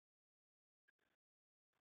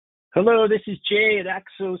Hello, this is Jay at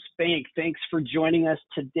Axos Bank. Thanks for joining us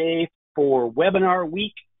today for webinar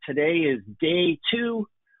week. Today is day 2,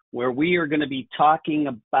 where we are going to be talking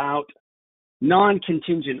about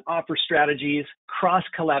non-contingent offer strategies,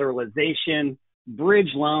 cross-collateralization,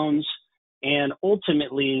 bridge loans, and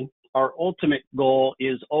ultimately, our ultimate goal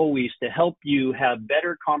is always to help you have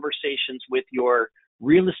better conversations with your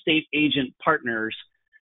real estate agent partners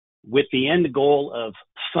with the end goal of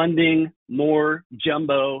funding more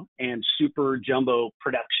jumbo and super jumbo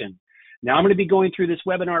production. Now, I'm going to be going through this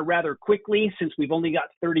webinar rather quickly since we've only got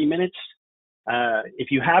 30 minutes.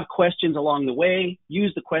 If you have questions along the way,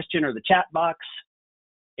 use the question or the chat box,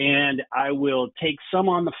 and I will take some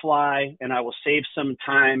on the fly, and I will save some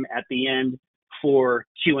time at the end for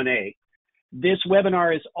Q&A. This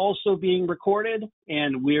webinar is also being recorded,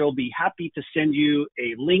 and we'll be happy to send you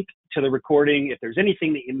a link to the recording if there's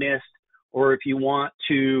anything that you missed, or if you want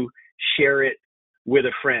to share it with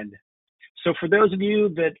a friend. So for those of you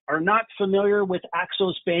that are not familiar with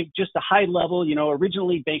Axos Bank, just a high level,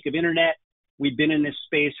 originally Bank of Internet. We've been in this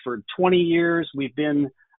space for 20 years. We've been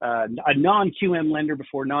a non-QM lender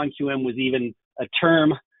before non-QM was even a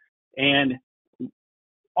term. And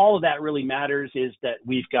all of that really matters is that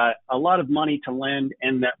we've got a lot of money to lend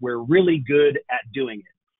and that we're really good at doing it.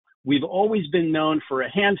 We've always been known for a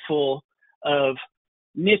handful of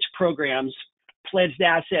niche programs: pledged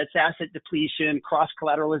assets, asset depletion,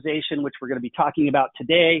 cross-collateralization, which we're going to be talking about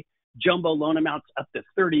today, jumbo loan amounts up to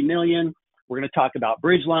 $30 million. We're going to talk about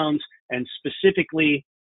bridge loans, and specifically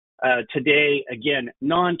today, again,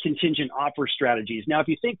 non-contingent offer strategies. Now, if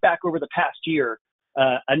you think back over the past year,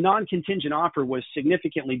 a non-contingent offer was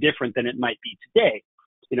significantly different than it might be today.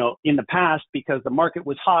 In the past, because the market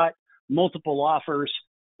was hot, multiple offers,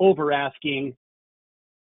 over asking,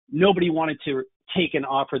 nobody wanted to take an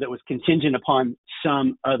offer that was contingent upon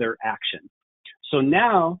some other action. So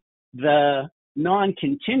now the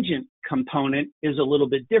non-contingent component is a little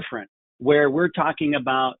bit different, where we're talking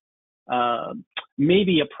about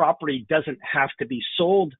maybe a property doesn't have to be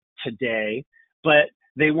sold today, but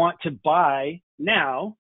they want to buy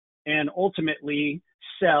now and ultimately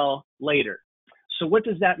sell later. So what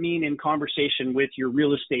does that mean in conversation with your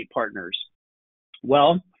real estate partners?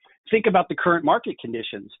 Well, think about the current market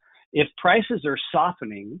conditions. If prices are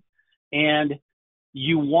softening and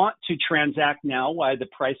you want to transact now while the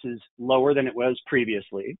price is lower than it was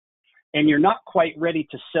previously, and you're not quite ready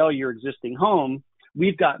to sell your existing home,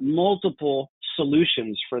 we've got multiple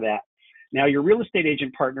solutions for that. Now, your real estate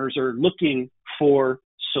agent partners are looking for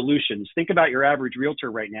solutions. Think about your average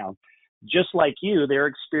realtor right now. Just like you, they're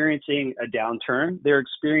experiencing a downturn. They're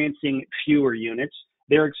experiencing fewer units.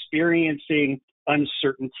 They're experiencing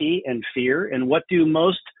uncertainty and fear. And what do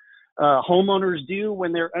most homeowners do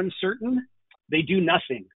when they're uncertain? They do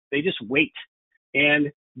nothing. They just wait.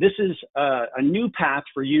 And this is a new path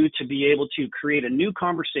for you to be able to create a new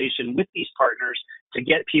conversation with these partners to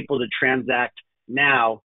get people to transact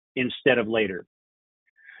now instead of later.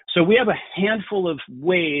 So we have a handful of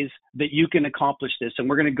ways that you can accomplish this, and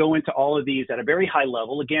we're going to go into all of these at a very high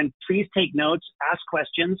level. Again, please take notes, ask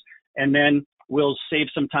questions, and then we'll save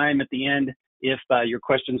some time at the end if your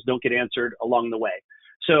questions don't get answered along the way.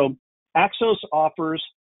 So Axos offers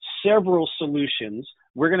several solutions.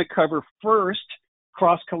 We're going to cover first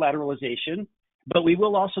cross-collateralization, but we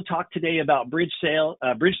will also talk today about bridge to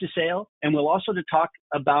sale, and we'll also talk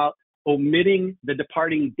about omitting the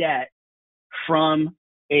departing debt from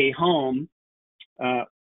a home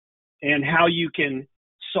and how you can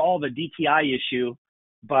solve a DTI issue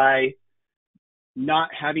by not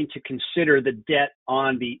having to consider the debt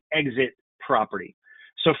on the exit property.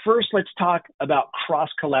 So first, let's talk about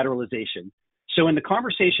cross-collateralization. So in the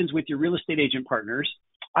conversations with your real estate agent partners,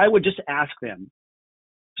 I would just ask them,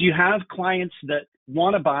 do you have clients that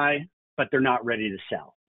want to buy, but they're not ready to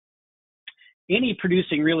sell? Any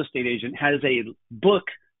producing real estate agent has a book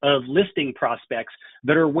of listing prospects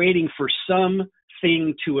that are waiting for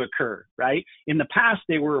something to occur, right? In the past,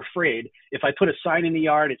 they were afraid, if I put a sign in the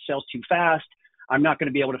yard, it sells too fast, I'm not going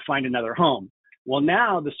to be able to find another home. Well,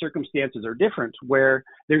 now the circumstances are different, where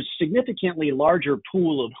there's significantly larger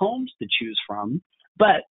pool of homes to choose from,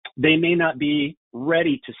 but they may not be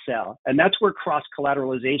ready to sell. And that's where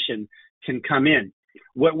cross-collateralization can come in.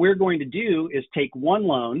 What we're going to do is take one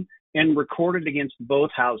loan and record it against both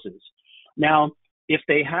houses. Now, if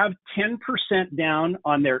they have 10% down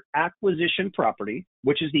on their acquisition property,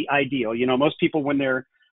 which is the ideal, most people when they're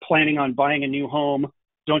planning on buying a new home,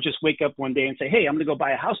 don't just wake up one day and say, hey, I'm going to go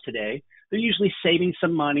buy a house today. They're usually saving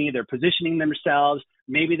some money. They're positioning themselves.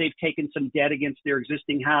 Maybe they've taken some debt against their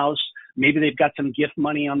existing house. Maybe they've got some gift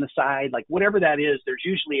money on the side. Like whatever that is, there's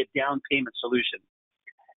usually a down payment solution.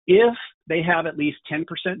 If they have at least 10%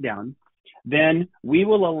 down, then we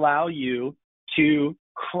will allow you to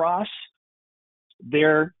cross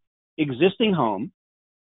their existing home,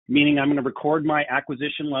 meaning I'm going to record my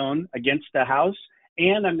acquisition loan against the house,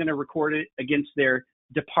 and I'm going to record it against their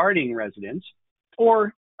departing residence.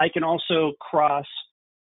 Or I can also cross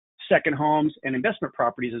second homes and investment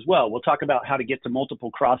properties as well. We'll talk about how to get to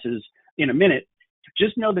multiple crosses in a minute.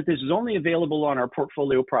 Just know that this is only available on our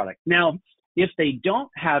portfolio product. Now, if they don't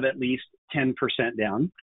have at least 10%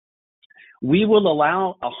 down, we will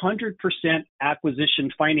allow 100%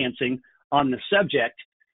 acquisition financing on the subject,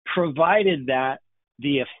 provided that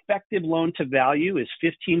the effective loan to value is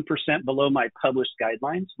 15% below my published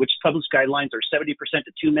guidelines, which published guidelines are 70%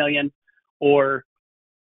 to $2 million or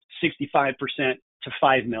 65% to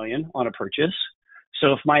 $5 million on a purchase.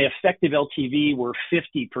 So if my effective LTV were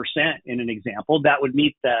 50% in an example, that would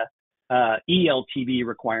meet the ELTV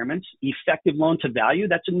requirements. Effective loan to value,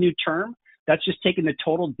 that's a new term. That's just taking the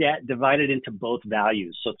total debt divided into both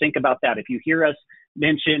values. So think about that. If you hear us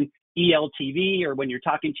mention ELTV, or when you're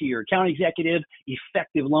talking to your account executive,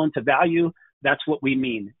 effective loan to value, that's what we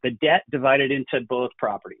mean. The debt divided into both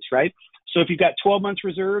properties, right? So if you've got 12 months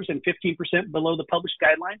reserves and 15% below the published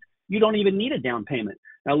guidelines, you don't even need a down payment.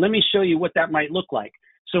 Now, let me show you what that might look like.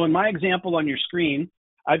 So in my example on your screen,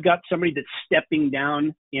 I've got somebody that's stepping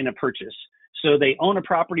down in a purchase. So they own a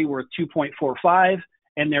property worth 2.45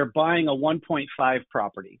 and they're buying a 1.5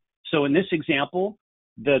 property. So in this example,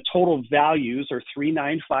 the total values are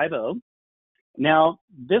 3,950. Now,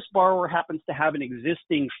 this borrower happens to have an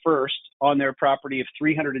existing first on their property of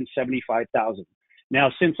 375,000.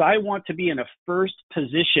 Now, since I want to be in a first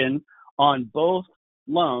position on both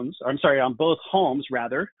on both homes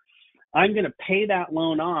rather, I'm going to pay that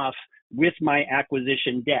loan off with my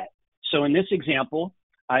acquisition debt. So in this example,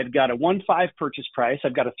 I've got a 1.5 purchase price.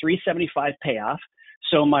 I've got a 375 payoff.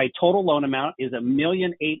 So my total loan amount is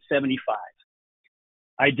 $1,875,000.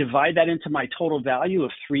 I divide that into my total value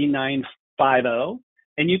of 3,950,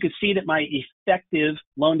 and you can see that my effective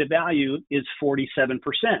loan to value is 47%.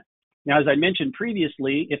 Now, as I mentioned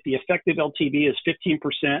previously, if the effective LTV is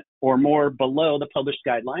 15% or more below the published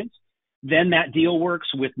guidelines, then that deal works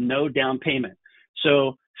with no down payment.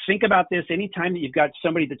 So think about this anytime that you've got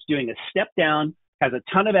somebody that's doing a step down, has a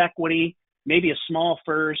ton of equity, maybe a small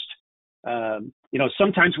first.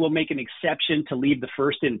 Sometimes we'll make an exception to leave the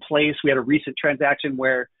first in place. We had a recent transaction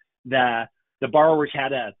where the borrowers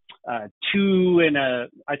had a 2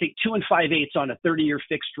 5/8 on a 30-year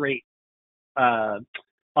fixed rate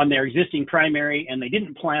on their existing primary, and they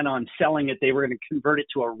didn't plan on selling it. They were going to convert it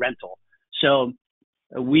to a rental. So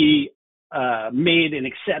we made an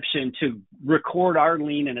exception to record our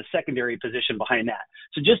lien in a secondary position behind that.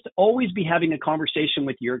 So just always be having a conversation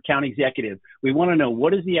with your account executive. We want to know,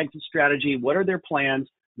 what is the exit strategy? What are their plans?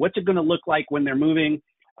 What's it going to look like when they're moving?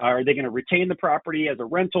 Are they going to retain the property as a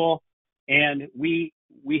rental? And we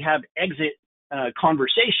have exit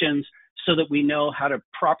conversations so that we know how to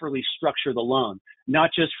properly structure the loan,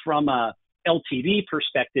 not just from a LTV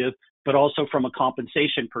perspective, but also from a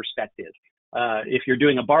compensation perspective. If you're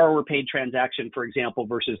doing a borrower paid transaction, for example,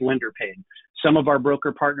 versus lender paid. Some of our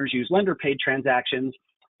broker partners use lender paid transactions.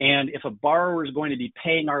 And if a borrower is going to be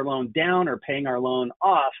paying our loan down or paying our loan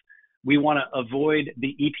off, we want to avoid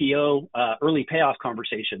the EPO early payoff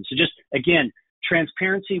conversation. So just, again,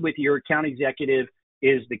 transparency with your account executive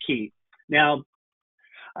is the key. Now,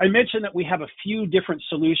 I mentioned that we have a few different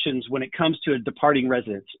solutions when it comes to a departing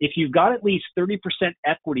residence. If you've got at least 30%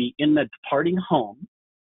 equity in the departing home,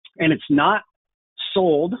 and it's not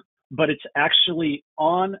sold, but it's actually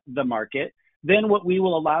on the market, then what we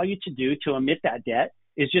will allow you to do to omit that debt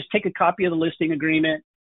is just take a copy of the listing agreement.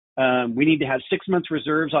 We need to have 6 months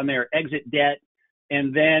reserves on their exit debt.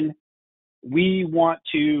 And then we want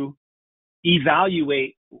to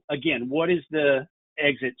evaluate, again, what is the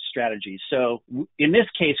exit strategy? So in this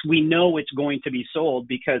case, we know it's going to be sold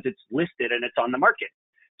because it's listed and it's on the market.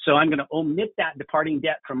 So I'm going to omit that departing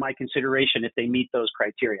debt from my consideration if they meet those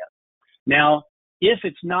criteria. Now, if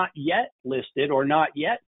it's not yet listed or not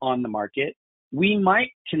yet on the market, we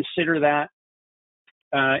might consider that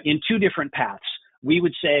in two different paths. We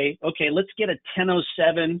would say, okay, let's get a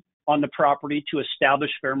 1007 on the property to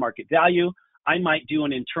establish fair market value. I might do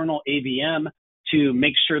an internal AVM to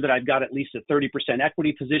make sure that I've got at least a 30%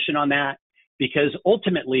 equity position on that, because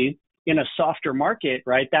ultimately in a softer market,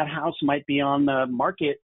 right, that house might be on the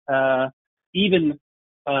market even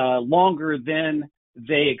longer than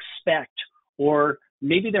they expect, or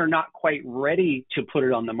maybe they're not quite ready to put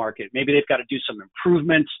it on the market. Maybe they've got to do some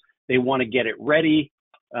improvements. They want to get it ready.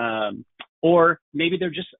 Or maybe they're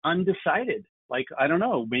just undecided Like, I don't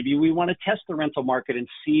know, maybe we want to test the rental market and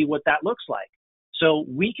see what that looks like. So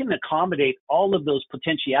we can accommodate all of those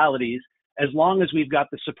potentialities as long as we've got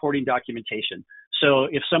the supporting documentation. So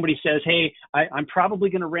if somebody says, hey, I'm probably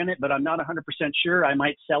going to rent it, but I'm not 100% sure, I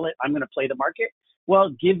might sell it, I'm going to play the market.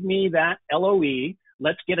 Well, give me that LOE.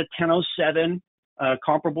 Let's get a 1007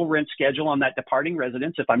 comparable rent schedule on that departing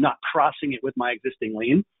residence if I'm not crossing it with my existing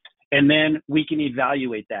lien. And then we can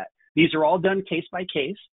evaluate that. These are all done case by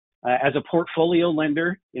case. As a portfolio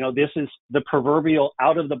lender, this is the proverbial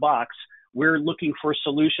out of the box. We're looking for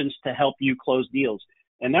solutions to help you close deals.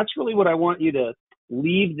 And that's really what I want you to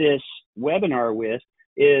leave this webinar with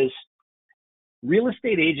is real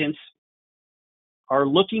estate agents are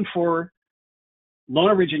looking for loan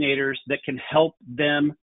originators that can help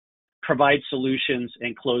them provide solutions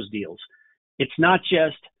and close deals. It's not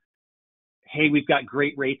just, hey, we've got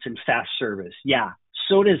great rates and fast service. Yeah,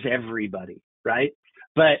 so does everybody, right?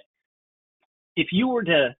 But if you were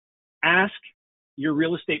to ask your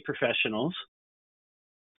real estate professionals,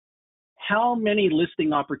 how many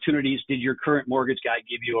listing opportunities did your current mortgage guy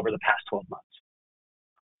give you over the past 12 months?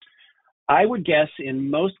 I would guess in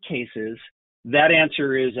most cases, that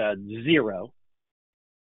answer is a 0,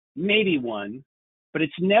 maybe 1, but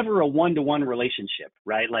it's never a one-to-one relationship,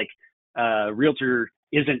 right? Like a realtor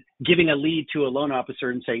isn't giving a lead to a loan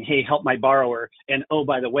officer and saying, hey, help my borrower. And oh,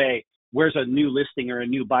 by the way, where's a new listing or a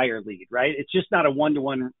new buyer lead, right? It's just not a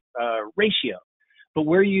one-to-one ratio. But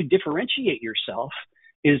where you differentiate yourself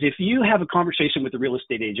is if you have a conversation with a real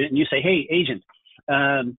estate agent and you say, hey, agent,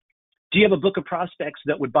 do you have a book of prospects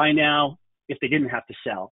that would buy now if they didn't have to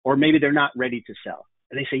sell? Or maybe they're not ready to sell.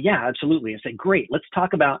 And they say, yeah, absolutely. And I say, great, let's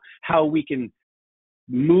talk about how we can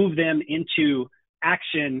move them into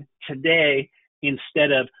action today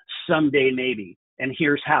instead of someday maybe. And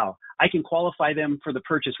here's how. I can qualify them for the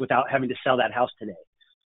purchase without having to sell that house today.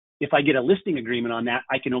 If I get a listing agreement on that,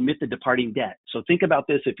 I can omit the departing debt. So think about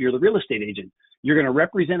this. If you're the real estate agent, you're going to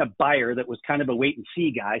represent a buyer that was kind of a wait and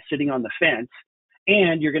see guy sitting on the fence,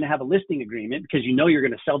 and you're going to have a listing agreement because you know you're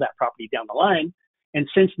going to sell that property down the line. And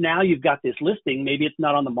since now you've got this listing, maybe it's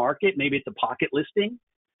not on the market, maybe it's a pocket listing,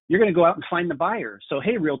 you're going to go out and find the buyer. So,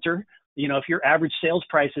 hey, realtor, if your average sales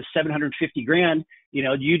price is $750,000,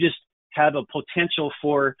 you just have a potential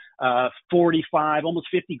for 45, almost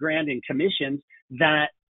 50 grand in commissions that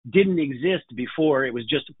didn't exist before. It was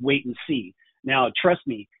just wait and see. Now, trust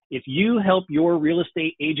me, if you help your real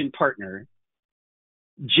estate agent partner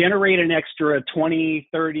generate an extra 20,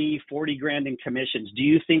 30, 40 grand in commissions, do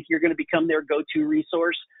you think you're going to become their go-to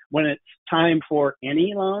resource when it's time for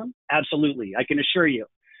any loan? Absolutely. I can assure you.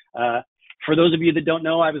 For those of you that don't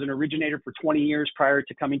know, I was an originator for 20 years prior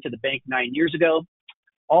to coming to the bank 9 years ago.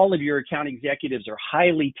 All of your account executives are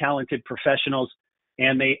highly talented professionals,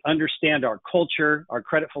 and they understand our culture, our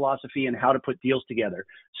credit philosophy, and how to put deals together.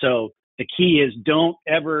 So the key is don't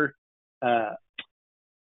ever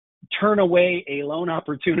turn away a loan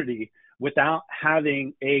opportunity without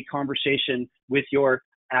having a conversation with your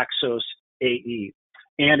Axos AE.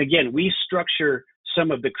 And again, we structure some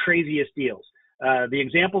of the craziest deals. The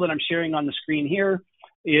example that I'm sharing on the screen here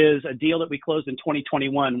is a deal that we closed in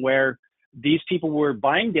 2021 where these people were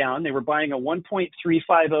buying down. They were buying a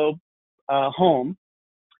 1.350 home,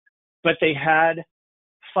 but they had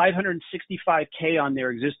 $565K on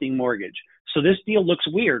their existing mortgage. So this deal looks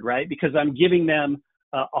weird, right? Because I'm giving them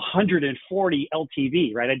 140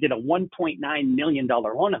 LTV, right? I did a $1.9 million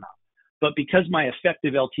loan amount. But because my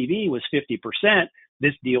effective LTV was 50%,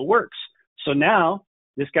 this deal works. So now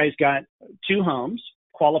this guy's got 2 homes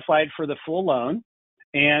qualified for the full loan,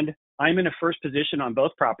 and I'm in a first position on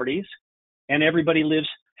both properties, and everybody lives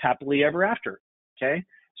happily ever after, okay?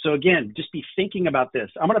 So again, just be thinking about this.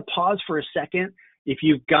 I'm going to pause for a second. If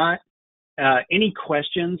you've got any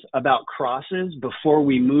questions about crosses before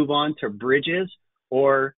we move on to bridges,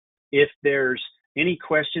 or if there's any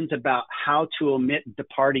questions about how to omit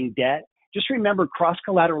departing debt, just remember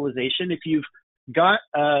cross-collateralization. If you've got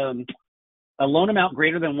a loan amount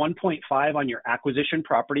greater than 1.5 on your acquisition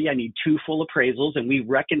property, I need 2 full appraisals, and we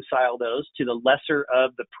reconcile those to the lesser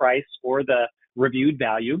of the price or the reviewed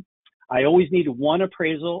value. I always need 1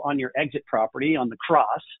 appraisal on your exit property on the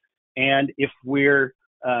cross. And if we're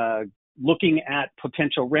looking at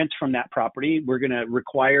potential rents from that property, we're going to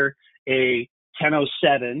require a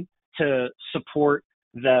 1007 to support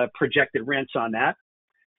the projected rents on that.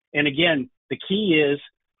 And again, the key is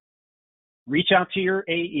reach out to your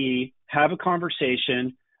AE, have a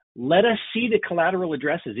conversation, let us see the collateral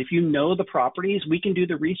addresses. If you know the properties, we can do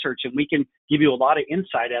the research and we can give you a lot of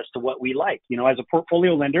insight as to what we like. As a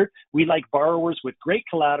portfolio lender, we like borrowers with great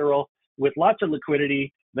collateral, with lots of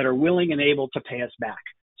liquidity that are willing and able to pay us back.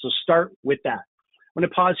 So start with that. I'm going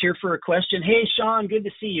to pause here for a question. Hey, Sean, good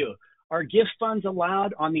to see you. Are gift funds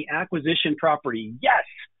allowed on the acquisition property? Yes,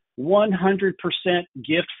 100%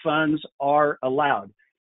 gift funds are allowed.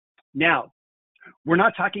 Now, we're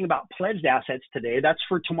not talking about pledged assets today. That's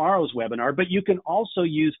for tomorrow's webinar, but you can also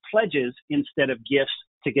use pledges instead of gifts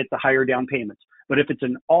to get the higher down payments. But if it's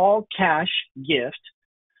an all cash gift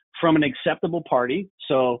from an acceptable party,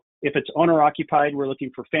 so if it's owner occupied, we're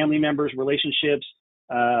looking for family members, relationships,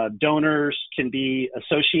 donors, can be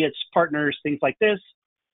associates, partners, things like this,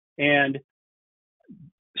 and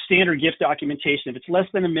standard gift documentation. If it's less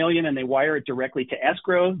than $1 million and they wire it directly to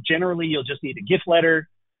escrow, generally you'll just need a gift letter,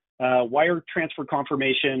 wire transfer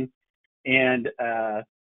confirmation, and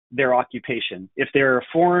their occupation. If they're a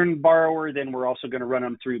foreign borrower, then we're also going to run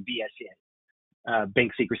them through BSA,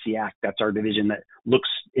 Bank Secrecy Act. That's our division that looks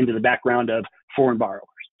into the background of foreign borrowers.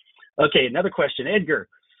 Okay, another question. Edgar,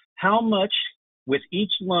 how much with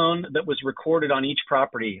each loan that was recorded on each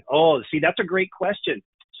property? Oh, see, that's a great question.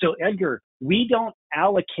 So Edgar, we don't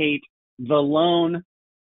allocate the loan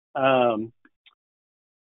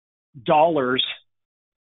dollars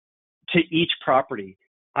to each property.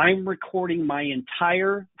 I'm recording my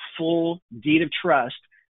entire full deed of trust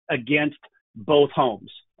against both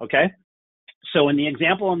homes, okay? So in the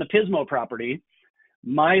example on the Pismo property,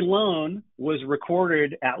 my loan was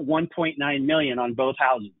recorded at $1.9 million on both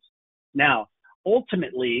houses. Now,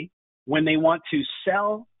 ultimately, when they want to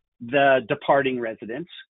sell the departing residence,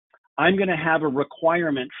 I'm going to have a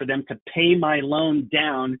requirement for them to pay my loan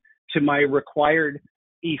down to my required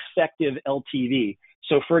effective LTV.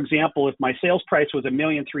 So for example, if my sales price was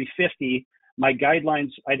 $1,350,000, my guidelines,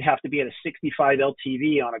 I'd have to be at a 65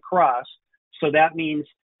 LTV on a cross. So that means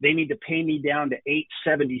they need to pay me down to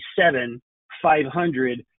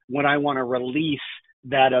 $877,500 when I want to release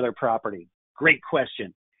that other property. Great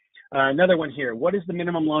question. Another one here. What is the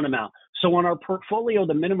minimum loan amount? So on our portfolio,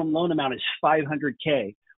 the minimum loan amount is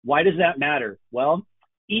 $500K. Why does that matter? Well,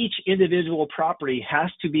 each individual property has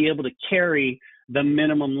to be able to carry the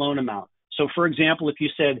minimum loan amount. So for example, if you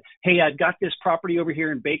said, hey, I've got this property over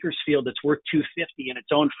here in Bakersfield that's worth $250 and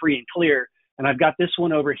it's owned free and clear, and I've got this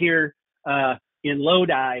one over here in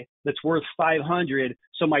Lodi that's worth $500,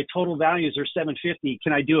 so my total values are $750,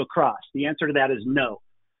 can I do a cross? The answer to that is no.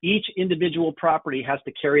 Each individual property has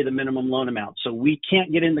to carry the minimum loan amount. So we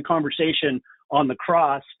can't get in the conversation on the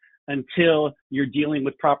cross until you're dealing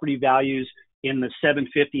with property values in the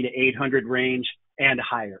 750 to 800 range and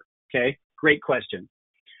higher. Okay, great question.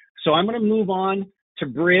 So I'm going to move on to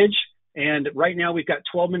bridge, and right now we've got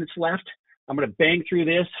 12 minutes left. I'm going to bang through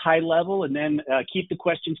this high level and then keep the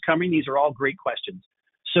questions coming. These are all great questions.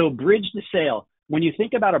 So bridge to sale. When you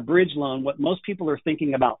think about a bridge loan, what most people are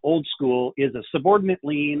thinking about old school is a subordinate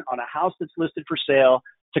lien on a house that's listed for sale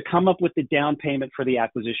to come up with the down payment for the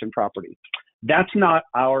acquisition property. That's not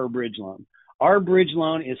our bridge loan. Our bridge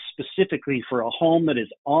loan is specifically for a home that is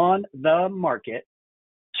on the market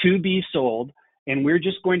to be sold, and we're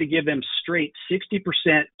just going to give them straight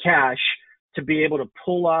 60% cash to be able to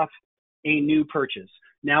pull off a new purchase.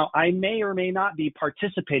 Now, I may or may not be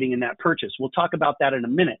participating in that purchase. We'll talk about that in a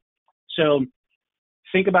minute. So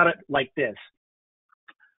think about it like this.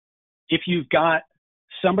 If you've got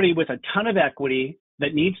somebody with a ton of equity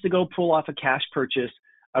that needs to go pull off a cash purchase,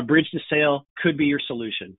 a bridge to sale could be your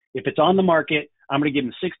solution. If it's on the market, I'm going to give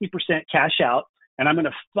them 60% cash out, and I'm going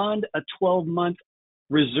to fund a 12-month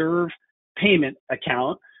reserve payment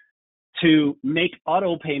account to make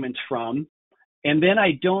auto payments from, and then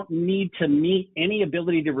I don't need to meet any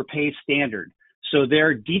ability to repay standard. So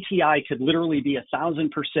their DTI could literally be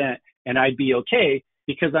 1,000%, and I'd be okay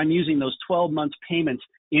because I'm using those 12 months payments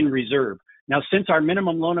in reserve. Now, since our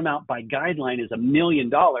minimum loan amount by guideline is $1 million,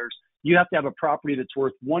 you have to have a property that's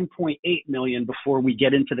worth $1.8 million before we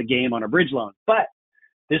get into the game on a bridge loan. But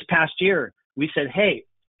this past year, we said, hey,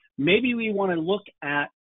 maybe we want to look at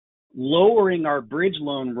lowering our bridge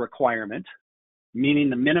loan requirement, meaning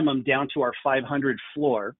the minimum down to our 500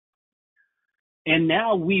 floor. And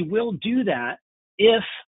now we will do that if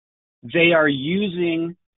they are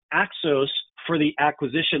using Axos for the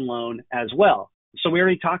acquisition loan as well. So we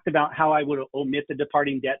already talked about how I would omit the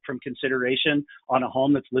departing debt from consideration on a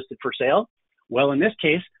home that's listed for sale. Well, in this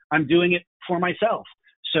case, I'm doing it for myself.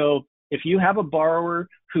 So if you have a borrower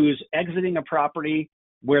who's exiting a property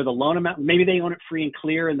where the loan amount, maybe they own it free and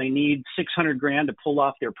clear and they need $600,000 to pull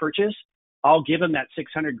off their purchase, I'll give them that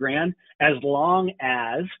 $600,000 as long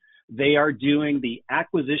as they are doing the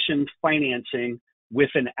acquisition financing with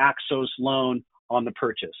an Axos loan on the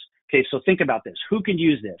purchase. Okay, so think about this. Who can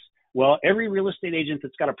use this? Well, every real estate agent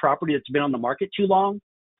that's got a property that's been on the market too long,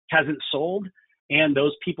 hasn't sold, and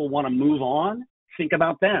those people want to move on, Think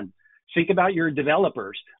about them. Think about your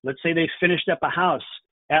developers. Let's say they finished up a house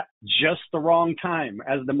at just the wrong time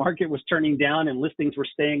as the market was turning down and listings were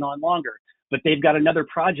staying on longer, but they've got another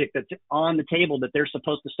project that's on the table that they're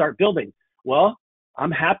supposed to start building. Well,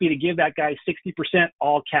 I'm happy to give that guy 60%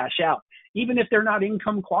 all cash out, even if they're not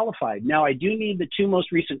income qualified. Now, I do need the 2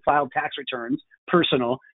 most recent filed tax returns,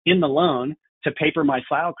 personal, in the loan to paper my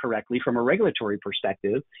file correctly from a regulatory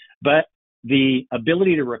perspective, but the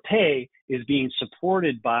ability to repay is being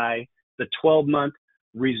supported by the 12-month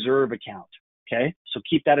reserve account. Okay, so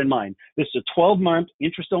keep that in mind. This is a 12-month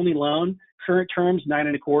interest-only loan, current terms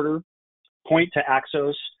 9.25, point to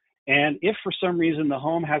Axos. And if for some reason the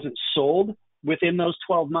home hasn't sold within those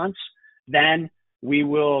 12 months, then we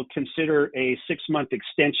will consider a 6-month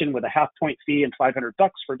extension with a half-point fee and $500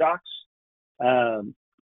 for docs.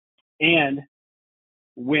 And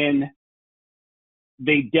when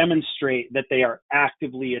they demonstrate that they are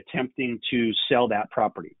actively attempting to sell that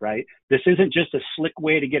property, right? This isn't just a slick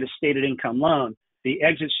way to get a stated income loan. The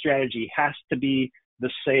exit strategy has to be the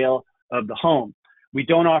sale of the home. We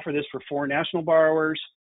don't offer this for foreign national borrowers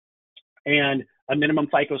and a minimum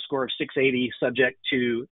FICO score of 680 subject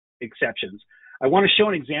to exceptions. I want to show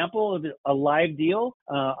an example of a live deal.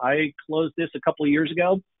 I closed this a couple of years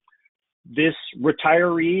ago. This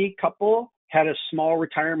retiree couple had a small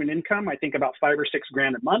retirement income, I think about $5 or $6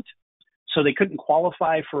 grand a month. So they couldn't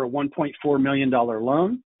qualify for a $1.4 million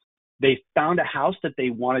loan. They found a house that they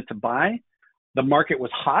wanted to buy. The market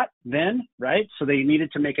was hot then, right? So they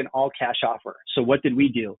needed to make an all cash offer. So what did we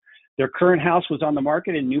do? Their current house was on the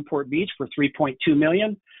market in Newport Beach for $3.2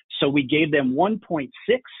 million. So we gave them 1.6,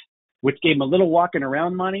 which gave them a little walking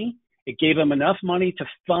around money. It gave them enough money to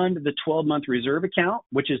fund the 12-month reserve account,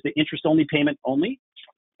 which is the interest only payment only.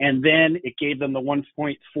 And then it gave them the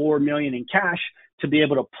 $1.4 million in cash to be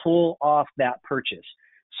able to pull off that purchase.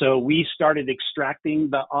 So we started extracting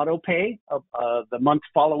the auto pay of the month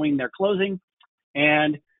following their closing.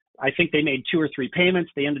 And I think they made 2 or 3 payments.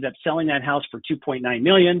 They ended up selling that house for $2.9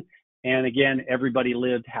 million. And again, everybody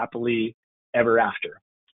lived happily ever after.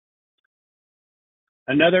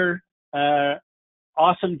 Another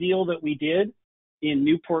awesome deal that we did in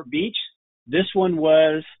Newport Beach. This one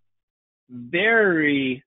was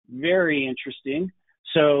very, very interesting.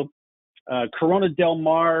 So Corona Del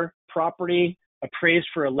Mar property appraised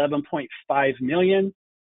for $11.5 million.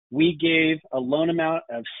 We gave a loan amount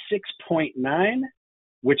of 6.9,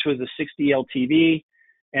 which was a 60 LTV.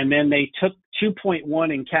 And then they took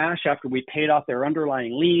 2.1 in cash after we paid off their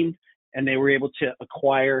underlying lien, and they were able to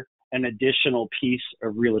acquire an additional piece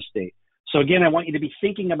of real estate. So again, I want you to be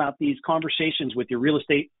thinking about these conversations with your real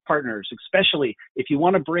estate partners, especially if you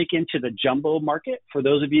want to break into the jumbo market. For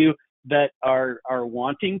those of you that are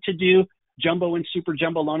wanting to do jumbo and super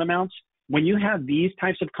jumbo loan amounts, when you have these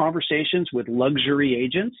types of conversations with luxury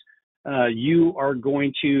agents, you are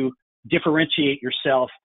going to differentiate yourself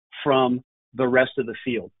from the rest of the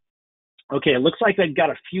field. Okay, it looks like I've got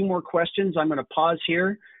a few more questions. I'm going to pause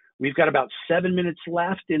here. We've got about 7 minutes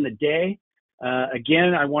left in the day.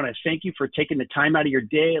 Again, I want to thank you for taking the time out of your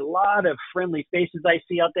day. A lot of friendly faces I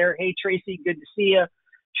see out there. Hey, Tracy, good to see you.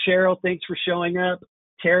 Cheryl, thanks for showing up.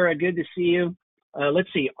 Tara, good to see you. Let's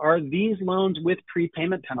see. Are these loans with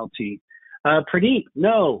prepayment penalty? Pradeep,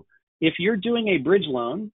 no. If you're doing a bridge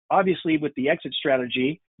loan, obviously with the exit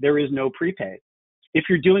strategy, there is no prepay. If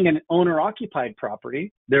you're doing an owner-occupied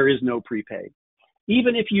property, there is no prepay.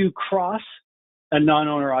 Even if you cross a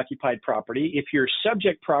non-owner occupied property, if your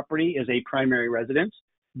subject property is a primary residence,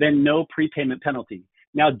 then no prepayment penalty.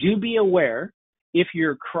 Now, do be aware, if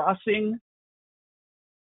you're crossing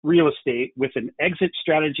real estate with an exit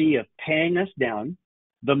strategy of paying us down,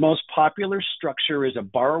 the most popular structure is a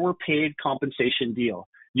borrower paid compensation deal.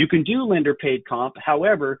 You can do lender paid comp.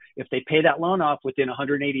 However, if they pay that loan off within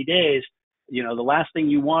 180 days, you know, the last thing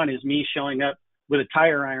you want is me showing up with a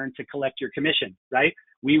tire iron to collect your commission, right?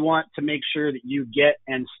 We want to make sure that you get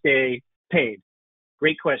and stay paid.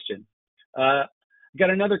 Great question. Got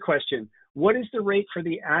another question. What is the rate for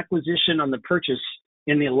the acquisition on the purchase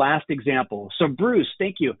in the last example? So Bruce,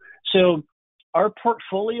 thank you. So our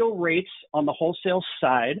portfolio rates on the wholesale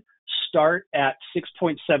side start at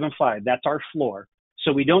 6.75. That's our floor.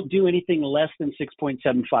 So we don't do anything less than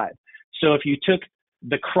 6.75. So if you took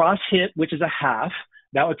the cross hit, which is a half,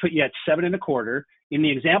 that would put you at 7.25. In the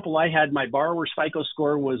example I had, my borrower's FICO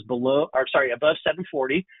score was above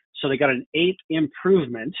 740. So they got an 8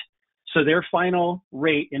 improvement. So their final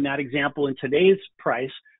rate in that example in today's price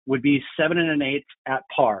would be 7 1/8 at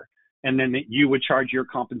par. And then you would charge your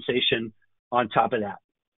compensation on top of that.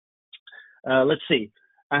 Let's see.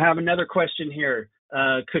 I have another question here.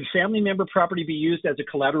 Could family member property be used as a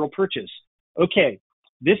collateral purchase? Okay,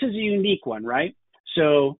 this is a unique one, right?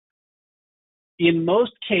 So in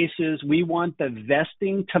most cases, we want the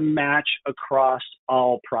vesting to match across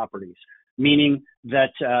all properties, meaning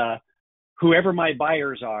that whoever my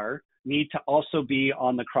buyers are need to also be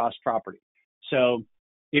on the cross property. So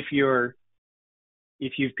if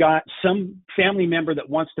you've got some family member that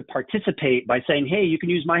wants to participate by saying, hey, you can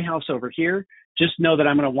use my house over here, just know that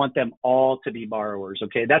I'm going to want them all to be borrowers.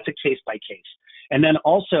 Okay, that's a case by case. And then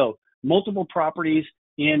also multiple properties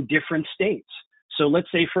in different states. So let's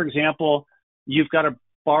say, for example, you've got a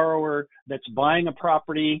borrower that's buying a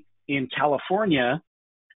property in California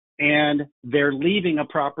and they're leaving a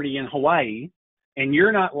property in Hawaii and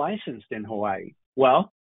you're not licensed in Hawaii.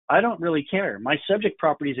 Well, I don't really care. My subject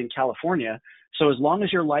property is in California. So as long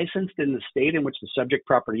as you're licensed in the state in which the subject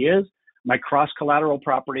property is, my cross-collateral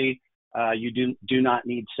property, you do not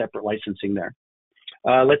need separate licensing there.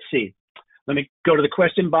 Let's see. Let me go to the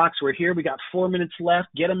question box. We're here. We got 4 minutes left.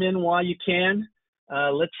 Get them in while you can.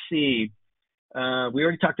 Let's see. We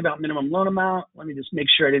already talked about minimum loan amount. Let me just make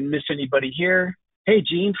sure I didn't miss anybody here. Hey,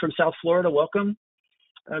 Gene from South Florida, welcome.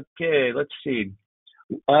 Okay, let's see.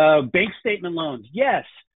 Bank statement loans. Yes.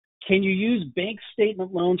 Can you use bank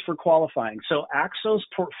statement loans for qualifying? So Axos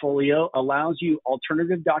Portfolio allows you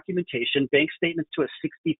alternative documentation, bank statements to a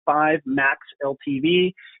 65 max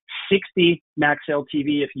LTV, 60 max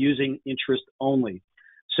LTV if using interest only.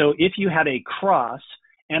 So if you had a cross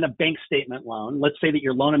and a bank statement loan, let's say that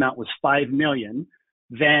your loan amount was $5 million,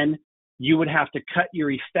 then you would have to cut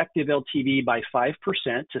your effective LTV by 5%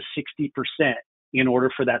 to 60% in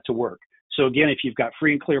order for that to work. So again, if you've got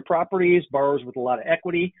free and clear properties, borrowers with a lot of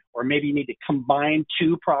equity, or maybe you need to combine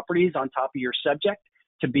two properties on top of your subject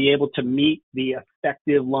to be able to meet the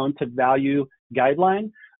effective loan to value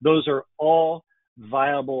guideline, those are all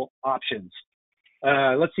viable options.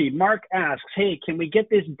 Let's see, Mark asks, hey, can we get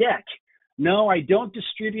this deck? No, I don't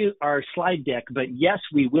distribute our slide deck, but yes,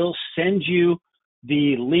 we will send you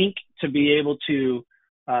the link to be able to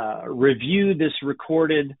review this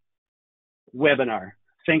recorded webinar.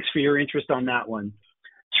 Thanks for your interest on that one.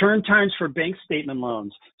 Turn times for bank statement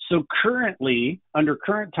loans. So currently, under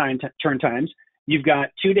current turn times, you've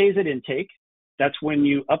got 2 days at intake. That's when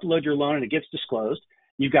you upload your loan and it gets disclosed.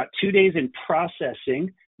 You've got 2 days in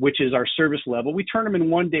processing, which is our service level. We turn them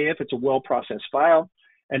in 1 day if it's a well-processed file.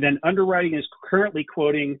 And then underwriting is currently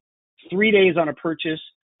quoting 3 days on a purchase,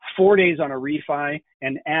 4 days on a refi,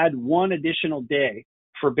 and add 1 additional day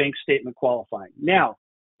for bank statement qualifying. Now,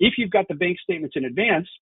 if you've got the bank statements in advance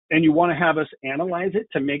and you want to have us analyze it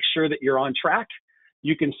to make sure that you're on track,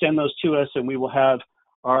 you can send those to us and we will have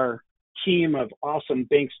our team of awesome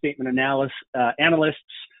bank statement analysts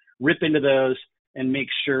rip into those and make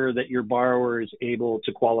sure that your borrower is able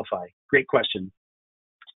to qualify. Great question.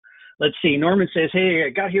 Let's see. Norman says, hey, I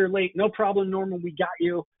got here late. No problem, Norman. We got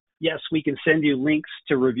you. Yes, we can send you links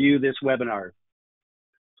to review this webinar.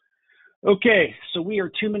 Okay, so we are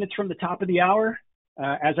 2 minutes from the top of the hour.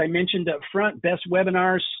 As I mentioned up front, best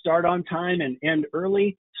webinars start on time and end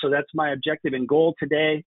early. So that's my objective and goal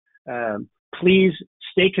today. Please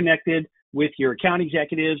stay connected with your account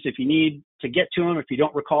executives. If you need to get to them, if you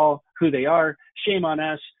don't recall who they are, shame on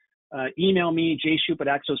us. Email me,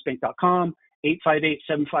 jshoop@axosbank.com.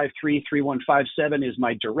 858-753-3157 is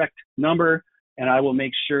my direct number, and I will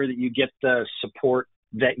make sure that you get the support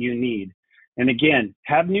that you need. And again,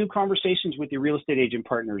 have new conversations with your real estate agent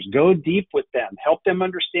partners. Go deep with them. Help them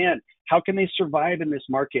understand how can they survive in this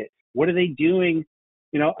market? What are they doing?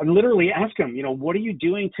 And literally ask them, what are you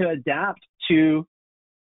doing to adapt to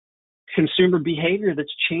consumer behavior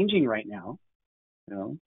that's changing right now?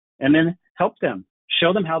 And then help them.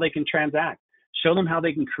 Show them how they can transact. Show them how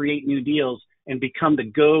they can create new deals and become the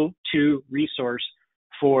go-to resource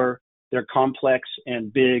for their complex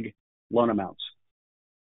and big loan amounts.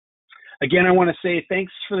 Again, I want to say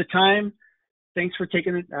thanks for the time. Thanks for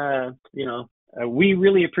taking it. We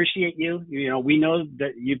really appreciate you. We know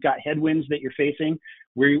that you've got headwinds that you're facing.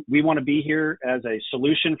 We want to be here as a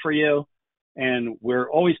solution for you. And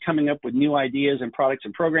we're always coming up with new ideas and products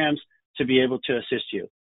and programs to be able to assist you.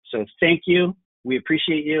 So thank you. We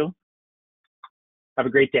appreciate you. Have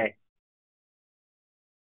a great day.